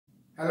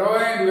Hello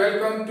and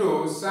welcome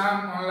to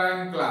SAM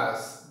online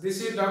class.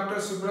 This is Dr.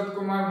 Subrat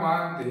Kumar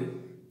Mahanti.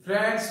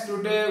 Friends,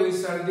 today we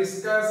shall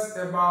discuss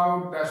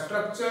about the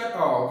structure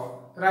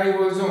of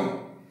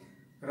ribosome.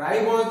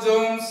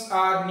 Ribosomes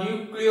are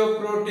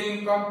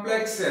nucleoprotein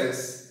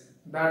complexes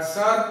that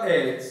serve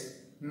as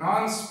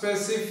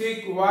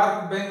non-specific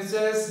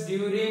workbenches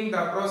during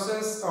the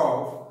process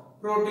of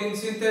protein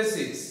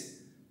synthesis.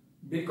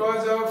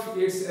 Because of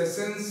its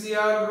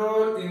essential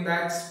role in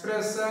the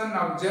expression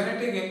of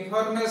genetic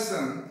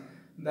information,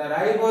 the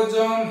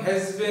ribosome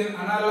has been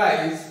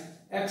analyzed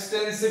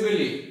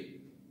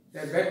extensively.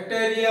 A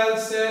bacterial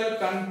cell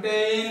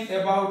contains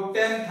about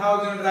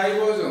 10,000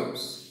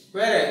 ribosomes,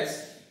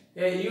 whereas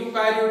a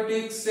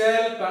eukaryotic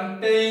cell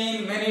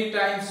contains many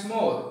times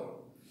more.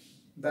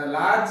 The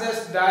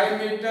largest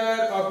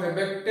diameter of a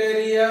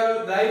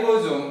bacterial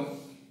ribosome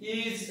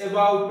is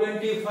about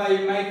 25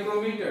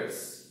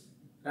 micrometers.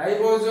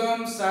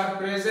 Ribosomes are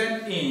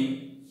present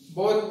in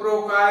both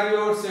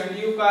prokaryotes and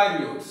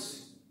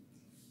eukaryotes.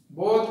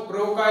 Both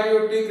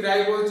prokaryotic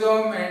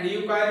ribosome and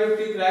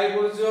eukaryotic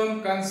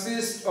ribosome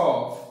consist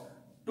of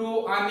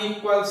two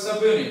unequal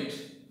subunits.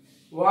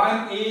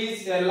 One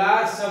is a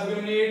large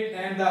subunit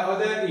and the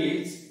other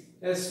is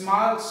a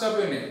small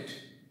subunit.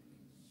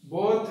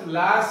 Both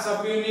large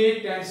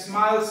subunit and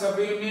small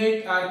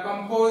subunit are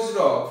composed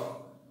of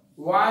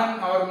one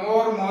or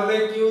more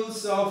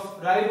molecules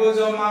of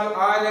ribosomal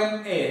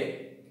RNA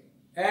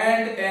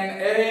and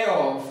an array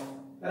of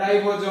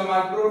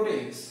ribosomal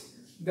proteins.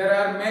 There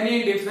are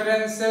many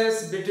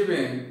differences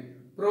between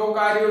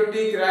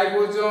prokaryotic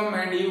ribosome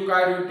and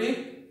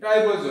eukaryotic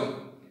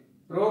ribosome.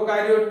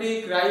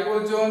 Prokaryotic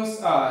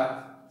ribosomes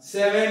are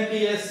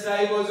 70S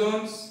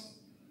ribosomes.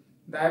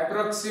 The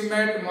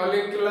approximate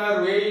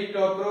molecular weight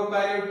of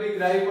prokaryotic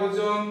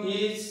ribosome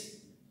is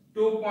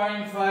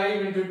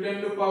 2.5 into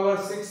 10 to power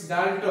 6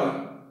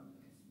 Dalton,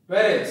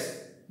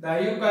 whereas the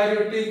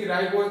eukaryotic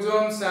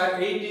ribosomes are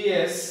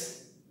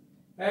 80S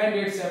and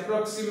its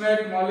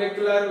approximate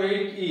molecular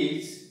weight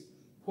is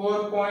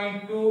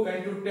 4.2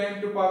 into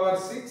 10 to power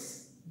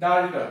 6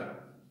 Dalton.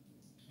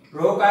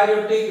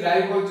 Prokaryotic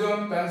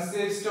ribosome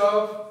consists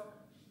of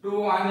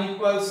two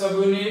unequal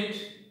subunits,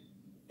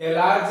 a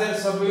larger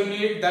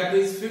subunit that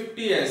is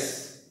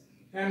 50S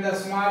and the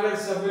smaller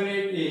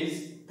subunit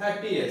is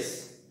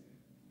 30S.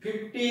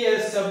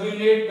 50S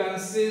subunit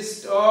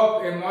consists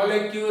of a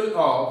molecule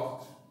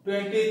of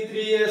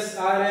 23S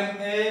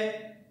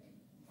RNA,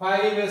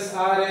 5S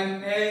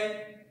RNA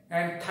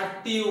and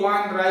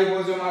 31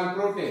 ribosomal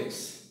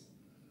proteins.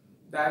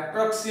 The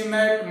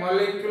approximate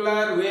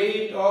molecular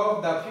weight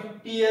of the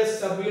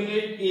 50S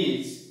subunit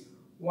is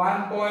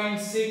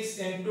 1.6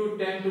 into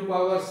 10 to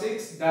power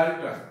 6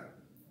 Dalton.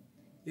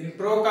 In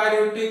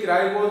prokaryotic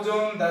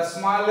ribosome, the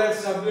smaller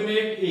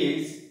subunit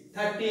is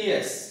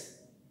 30S.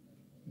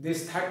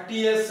 This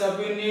 30S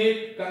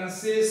subunit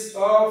consists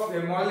of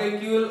a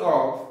molecule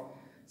of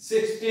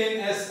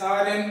 16S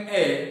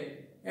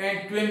RNA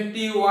and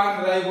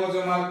 21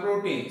 ribosomal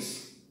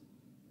proteins.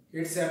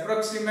 Its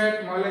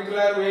approximate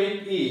molecular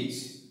weight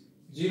is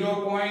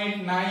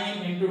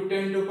 0.9 into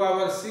 10 to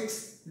power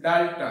 6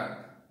 Dalton.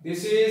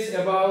 This is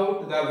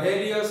about the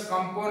various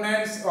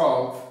components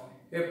of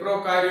a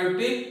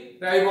prokaryotic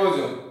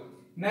ribosome.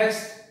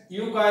 Next,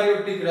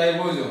 eukaryotic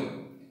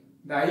ribosome.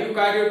 The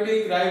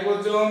eukaryotic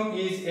ribosome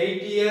is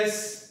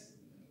 80S.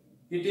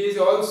 It is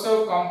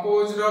also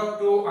composed of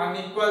two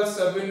unequal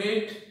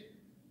subunits.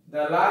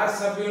 The large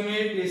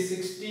subunit is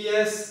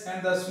 60S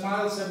and the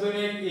small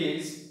subunit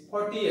is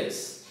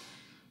 40S.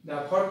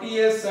 The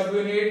 40S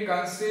subunit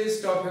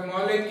consists of a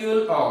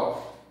molecule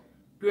of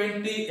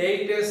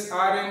 28S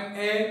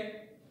RNA,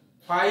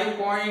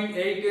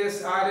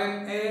 5.8S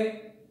RNA,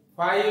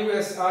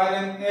 5S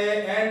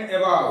RNA and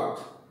about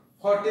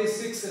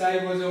 46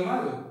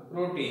 ribosomal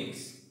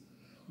proteins.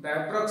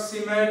 The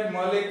approximate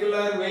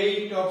molecular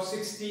weight of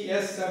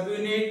 60S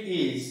subunit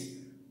is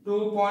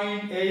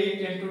 2.8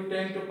 into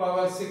 10 to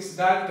power 6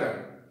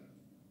 Dalton.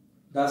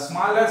 The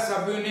smaller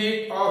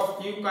subunit of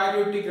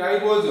eukaryotic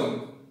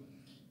ribosome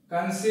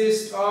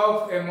consists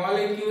of a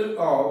molecule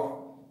of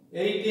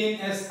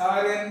 18S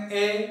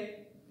RNA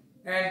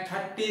and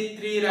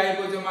 33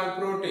 ribosomal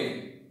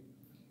protein.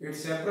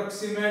 Its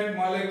approximate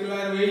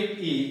molecular weight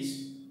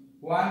is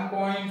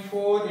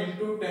 1.4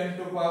 into 10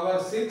 to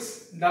power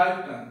 6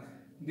 Dalton.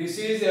 This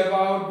is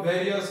about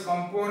various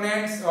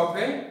components of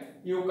a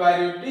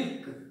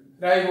eukaryotic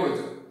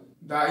ribosome.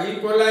 The E.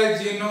 coli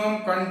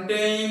genome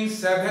contains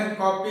 7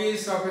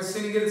 copies of a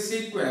single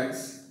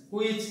sequence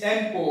which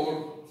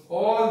encode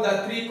all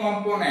the 3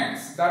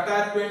 components that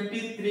are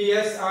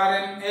 23S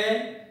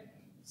RNA,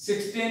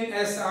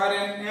 16S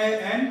RNA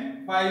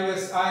and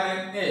 5S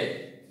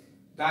RNA.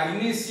 The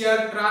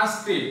initial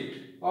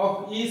transcript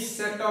of each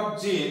set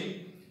of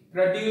genes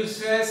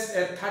produces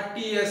a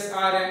 30S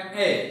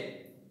RNA.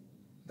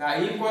 The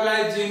E.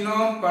 coli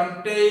genome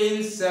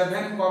contains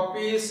 7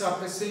 copies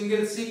of a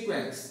single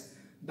sequence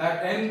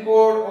that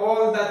encode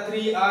all the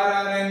 3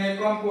 rRNA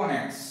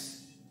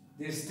components.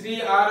 These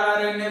 3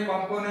 rRNA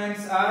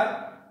components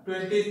are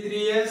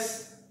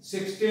 23S,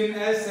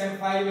 16S and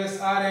 5S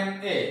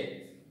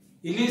RNA.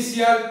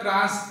 Initial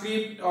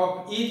transcript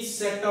of each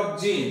set of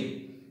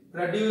gene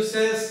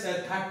produces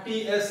a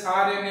 30S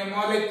RNA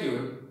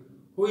molecule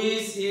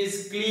which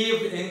is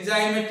cleaved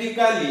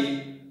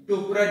enzymatically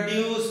to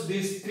produce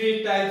these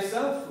three types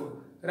of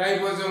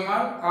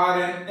ribosomal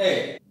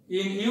RNA.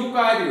 In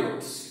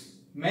eukaryotes,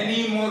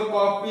 many more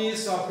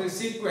copies of a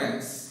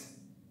sequence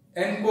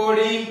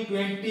encoding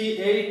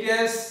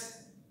 28S,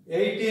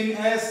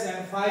 18S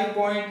and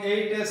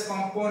 5.8S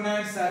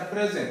components are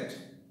present.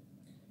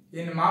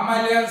 In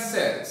mammalian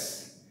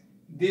cells,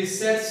 these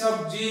sets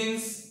of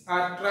genes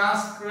are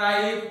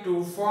transcribed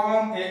to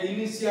form an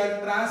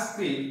initial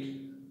transcript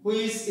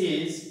which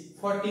is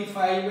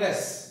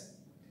 45S.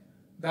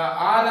 The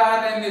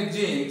rRNA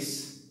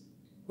genes,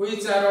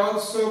 which are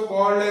also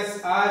called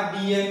as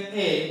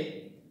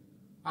rDNA,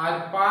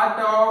 are part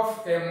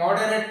of a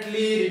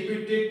moderately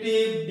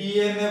repetitive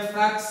DNA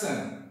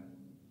fraction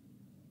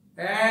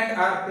and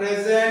are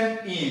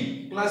present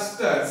in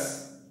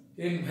clusters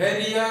in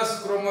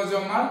various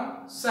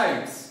chromosomal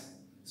sites.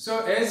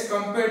 So as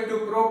compared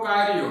to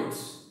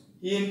prokaryotes,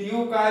 in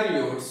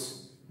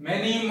eukaryotes,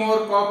 many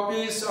more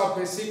copies of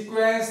a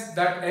sequence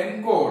that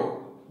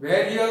encode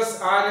various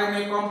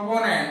RNA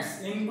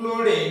components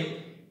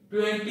including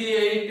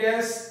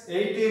 28S,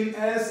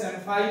 18S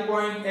and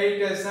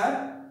 5.8S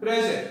are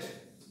present.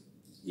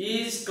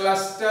 Each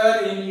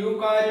cluster in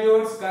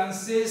eukaryotes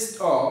consists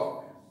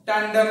of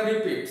tandem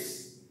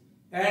repeats,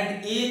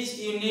 and each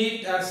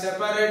unit are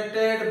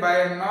separated by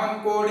a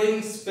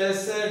non-coding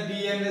spacer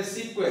DNA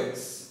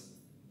sequence.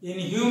 In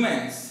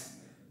humans,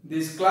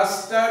 these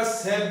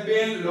clusters have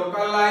been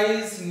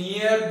localized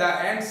near the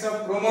ends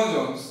of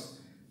chromosomes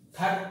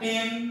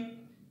 13,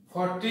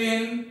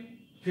 14,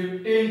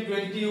 15,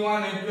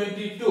 21 and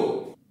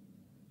 22.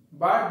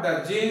 But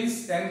the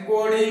genes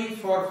encoding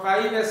for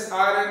 5S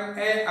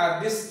RNA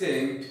are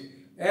distinct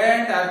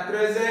and are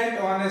present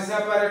on a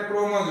separate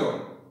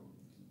chromosome.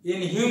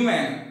 In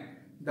human,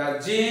 the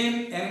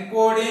gene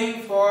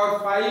encoding for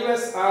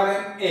 5S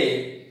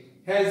RNA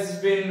has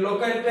been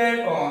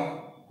located on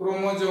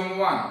chromosome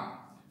 1.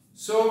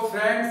 So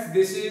friends,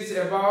 this is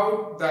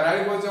about the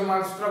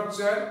ribosomal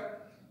structure.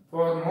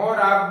 For more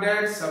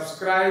updates,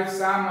 subscribe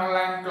Sam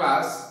online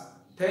class.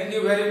 Thank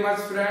you very much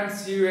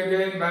friends. See you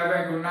again. Bye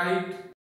bye. Good night.